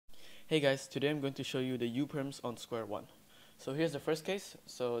Hey guys, today I'm going to show you the U-Perms on Square-1. So here's the first case.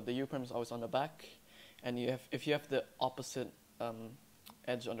 So the U-Perm is always on the back, and if you have the opposite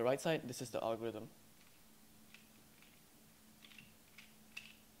edge on the right side, this is the algorithm.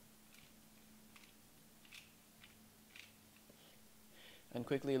 And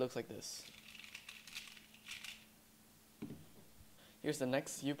quickly it looks like this. Here's the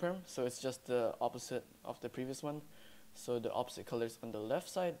next U-Perm, so it's just the opposite of the previous one. So the opposite colors on the left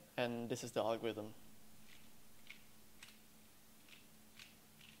side, and this is the algorithm.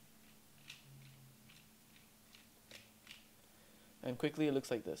 And quickly it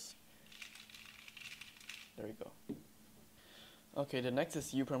looks like this. There we go. Okay, the next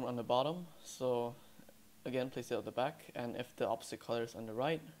is U-Perm on the bottom. So again, place it at the back, and if the opposite color is on the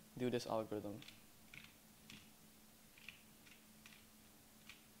right, do this algorithm.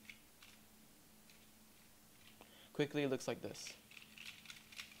 Quickly it looks like this.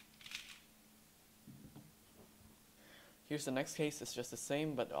 Here's the next case. It's just the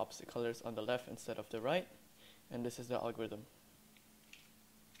same, but the opposite color is on the left instead of the right, and this is the algorithm.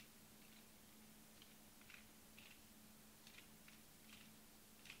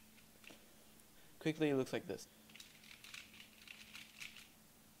 Quickly it looks like this.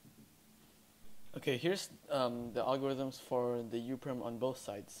 Okay, here's the algorithms for the U-Perm on both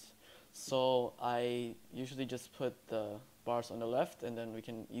sides. So I usually just put the bars on the left, and then we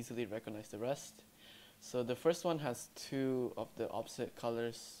can easily recognize the rest. So the first one has two of the opposite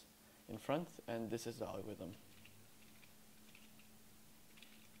colors in front, and this is the algorithm.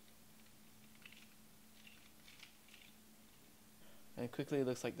 And quickly it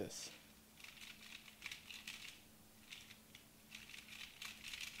looks like this.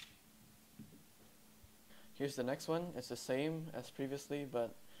 Here's the next one. It's the same as previously,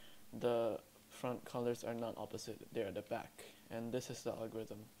 but the front colors are not opposite, they're at the back. And this is the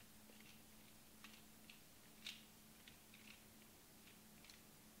algorithm.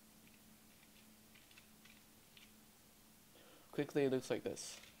 Quickly it looks like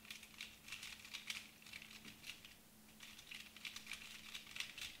this.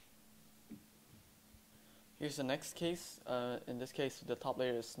 Here's the next case. In this case, the top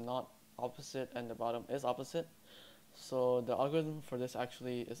layer is not opposite and the bottom is opposite. So the algorithm for this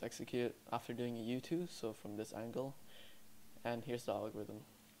actually is executed after doing a U2, so from this angle. And here's the algorithm.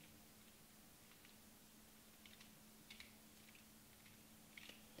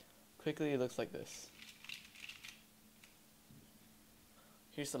 Quickly it looks like this.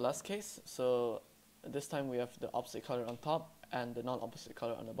 Here's the last case. So this time we have the opposite color on top and the non-opposite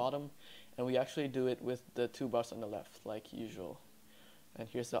color on the bottom, and we actually do it with the two bars on the left like usual. And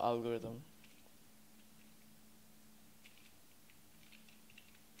here's the algorithm.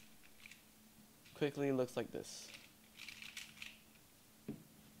 Quickly looks like this.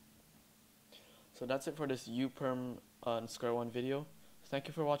 So that's it for this U-Perm on Square-1 video. Thank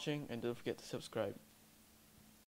you for watching, and don't forget to subscribe.